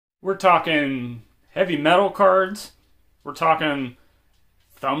We're talking heavy metal cards. We're talking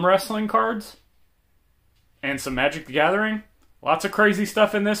thumb wrestling cards. And some Magic the Gathering. Lots of crazy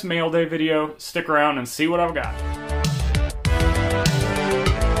stuff in this mail day video. Stick around and see what I've got.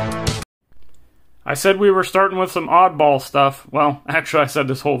 I said we were starting with some oddball stuff. Well, actually I said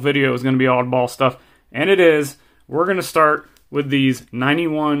this whole video is going to be oddball stuff. And it is. We're going to start with these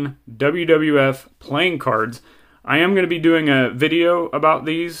 91 WWF playing cards. I am going to be doing a video about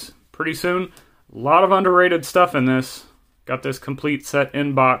these pretty soon. A lot of underrated stuff in this. Got this complete set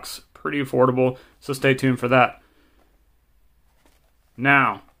in box. Pretty affordable. So stay tuned for that.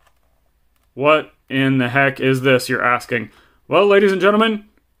 Now, what in the heck is this, you're asking? Well, ladies and gentlemen,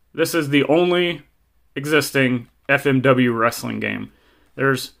 this is the only existing FMW wrestling game.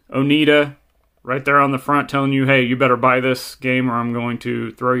 There's Onita right there on the front telling you, hey, you better buy this game or I'm going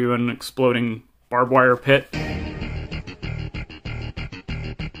to throw you in an exploding barbed wire pit.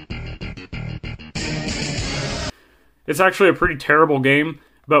 It's actually a pretty terrible game,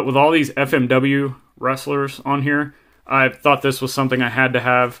 but with all these FMW wrestlers on here, I thought this was something I had to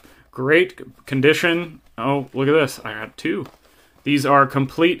have. Great condition. Oh, look at this. I got two. These are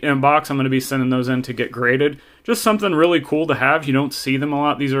complete in box. I'm going to be sending those in to get graded. Just something really cool to have. You don't see them a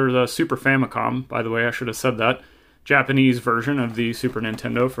lot. These are the Super Famicom, by the way. I should have said that. Japanese version of the Super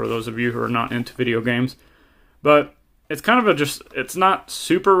Nintendo for those of you who are not into video games. But it's kind of it's not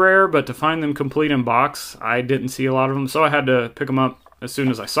super rare, but to find them complete in box, I didn't see a lot of them. So I had to pick them up as soon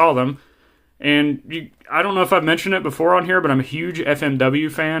as I saw them. And I don't know if I've mentioned it before on here, but I'm a huge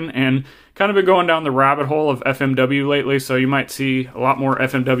FMW fan and kind of been going down the rabbit hole of FMW lately, so you might see a lot more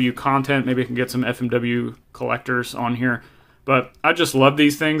FMW content. Maybe I can get some FMW collectors on here. But I just love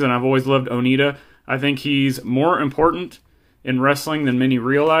these things, and I've always loved Onita. I think he's more important in wrestling than many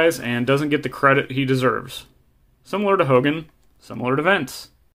realize and doesn't get the credit he deserves. Similar to Hogan, similar to Vince.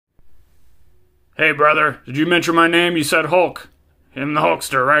 Hey brother, did you mention my name? You said Hulk. I'm the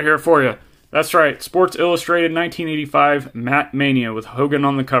Hulkster right here for you. That's right, Sports Illustrated 1985 Matt Mania with Hogan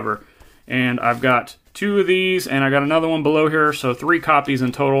on the cover. And I've got two of these, and I got another one below here, so 3 copies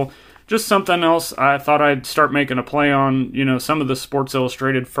in total. Just something else I thought I'd start making a play on, some of the Sports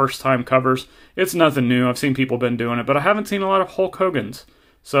Illustrated first-time covers. It's nothing new, I've seen people been doing it, but I haven't seen a lot of Hulk Hogan's.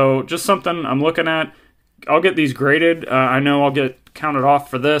 So just something I'm looking at. I'll get these graded. I know I'll get counted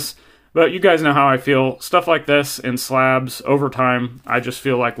off for this. But you guys know how I feel. Stuff like this in slabs over time, I just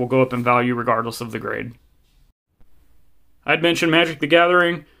feel like will go up in value regardless of the grade. I'd mentioned Magic the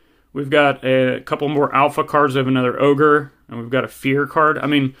Gathering. We've got a couple more alpha cards. We have another Ogre, and we've got a Fear card. I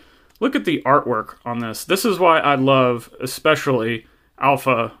mean, look at the artwork on this. This is why I love, especially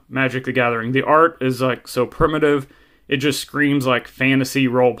alpha Magic the Gathering. The art is like so primitive. It just screams like fantasy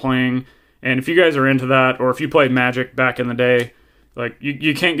role-playing. And if you guys are into that, or if you played Magic back in the day, like,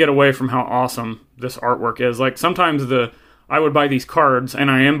 you can't get away from how awesome this artwork is. Like, sometimes I would buy these cards, and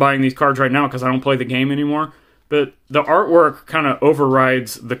I am buying these cards right now because I don't play the game anymore, but the artwork kind of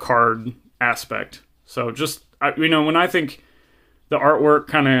overrides the card aspect. So just, when I think the artwork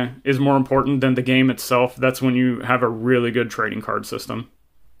kind of is more important than the game itself, that's when you have a really good trading card system.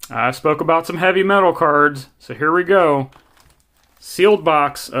 I spoke about some heavy metal cards, so here we go. Sealed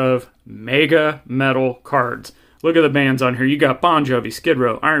box of mega metal cards. Look at the bands on here. You got Bon Jovi, Skid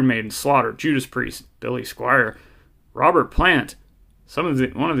Row, Iron Maiden, Slaughter, Judas Priest, Billy Squier, Robert Plant.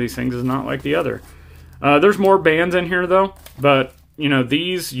 One of these things is not like the other. There's more bands in here though, but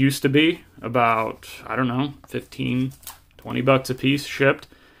these used to be about, I don't know, 15, 20 bucks a piece shipped.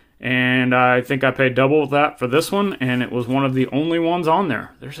 And I think I paid double that for this one, and it was one of the only ones on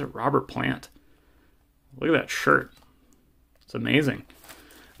there. There's a Robert Plant. Look at that shirt. It's amazing.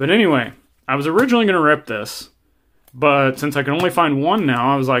 But anyway, I was originally going to rip this, but since I can only find one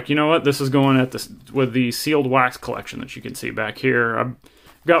now, I was like, you know what? This is going with the sealed wax collection that you can see back here. I've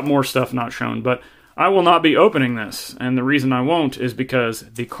got more stuff not shown, but I will not be opening this. And the reason I won't is because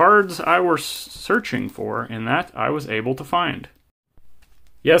the cards I was searching for in that I was able to find.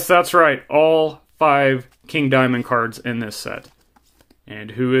 Yes, that's right. All 5 King Diamond cards in this set.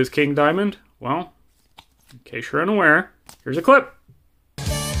 And who is King Diamond? Well, in case you're unaware, here's a clip.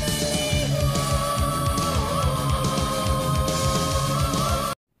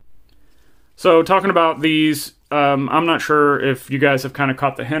 So talking about these, I'm not sure if you guys have kind of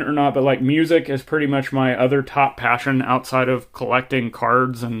caught the hint or not, but like music is pretty much my other top passion outside of collecting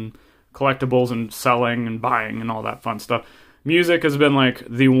cards and collectibles and selling and buying and all that fun stuff. Music has been like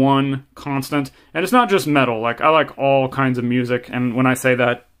the one constant, and it's not just metal. Like I like all kinds of music, and when I say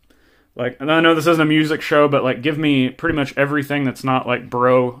that, like, and I know this isn't a music show, but like give me pretty much everything that's not like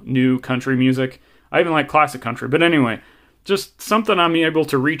new country music. I even like classic country, but anyway. just something I'm able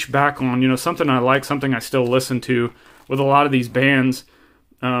to reach back on, you know, something I like, something I still listen to with a lot of these bands.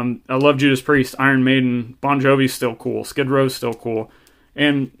 I love Judas Priest, Iron Maiden, Bon Jovi's still cool, Skid Row's still cool.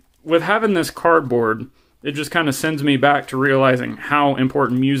 And with having this cardboard, it just kind of sends me back to realizing how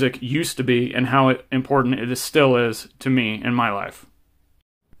important music used to be and how important it still is to me in my life.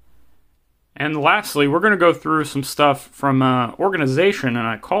 And lastly, we're going to go through some stuff from an organization, and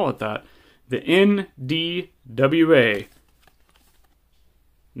I call it that, the NDWA,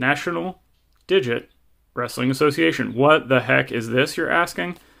 National Digit Wrestling Association. What the heck is this, you're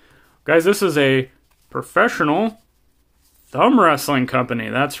asking? Guys, this is a professional thumb wrestling company.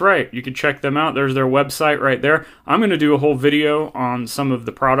 That's right. You can check them out. There's their website right there. I'm going to do a whole video on some of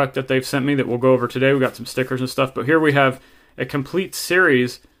the product that they've sent me that we'll go over today. We got some stickers and stuff, but here we have a complete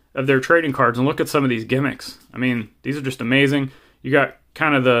series of their trading cards, and look at some of these gimmicks. I mean, these are just amazing. You got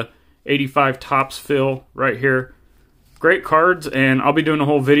kind of the 85 Topps fill right here. Great cards, and I'll be doing a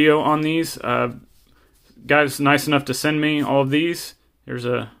whole video on these. Guy's nice enough to send me all of these. Here's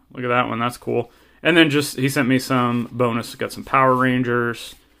a look at that one. That's cool. And then just he sent me some bonus. Got some Power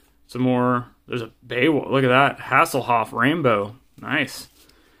Rangers, some more. There's a Beowulf. Look at that Hasselhoff Rainbow. Nice.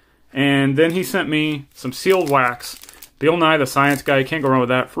 And then he sent me some sealed wax. Bill Nye the Science Guy. Can't go wrong with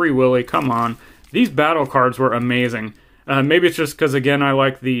that. Free Willy. Come on. These battle cards were amazing. Maybe it's just because, again, I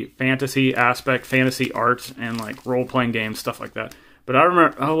like the fantasy aspect, fantasy art, and like role-playing games, stuff like that. But I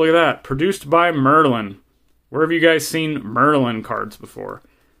remember, oh, look at that. Produced by Merlin. Where have you guys seen Merlin cards before?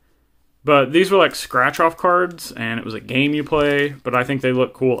 But these were like scratch-off cards, and it was a game you play, but I think they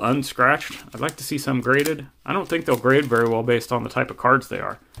look cool unscratched. I'd like to see some graded. I don't think they'll grade very well based on the type of cards they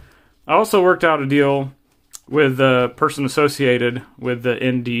are. I also worked out a deal with the person associated with the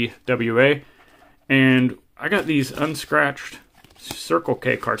NDWA, and I got these unscratched Circle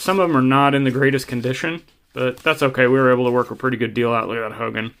K cards. Some of them are not in the greatest condition, but that's okay. We were able to work a pretty good deal out. Look at that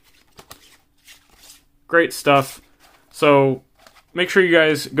Hogan. Great stuff. So make sure you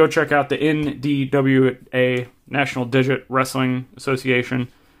guys go check out the NDWA, National Digit Wrestling Association.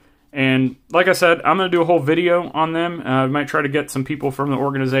 And like I said, I'm going to do a whole video on them. I might try to get some people from the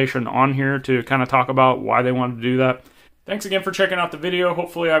organization on here to kind of talk about why they wanted to do that. Thanks again for checking out the video.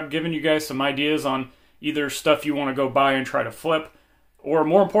 Hopefully I've given you guys some ideas on either stuff you want to go buy and try to flip, or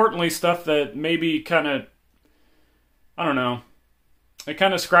more importantly, stuff that maybe kind of, I don't know, it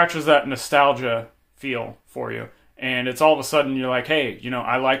kind of scratches that nostalgia feel for you. And it's all of a sudden you're like, hey, you know,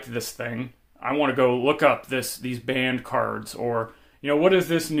 I liked this thing. I want to go look up these band cards, or, you know, what is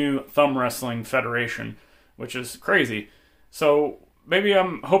this new Thumb Wrestling Federation, which is crazy. So maybe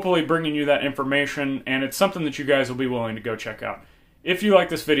I'm hopefully bringing you that information, and it's something that you guys will be willing to go check out. If you like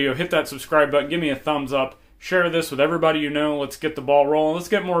this video, hit that subscribe button, give me a thumbs up, share this with everybody you know. Let's get the ball rolling. Let's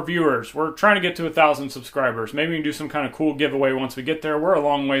get more viewers. We're trying to get to 1,000 subscribers. Maybe we can do some kind of cool giveaway once we get there. We're a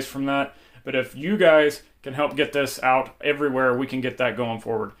long ways from that. But if you guys can help get this out everywhere, we can get that going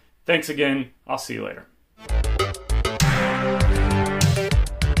forward. Thanks again. I'll see you later.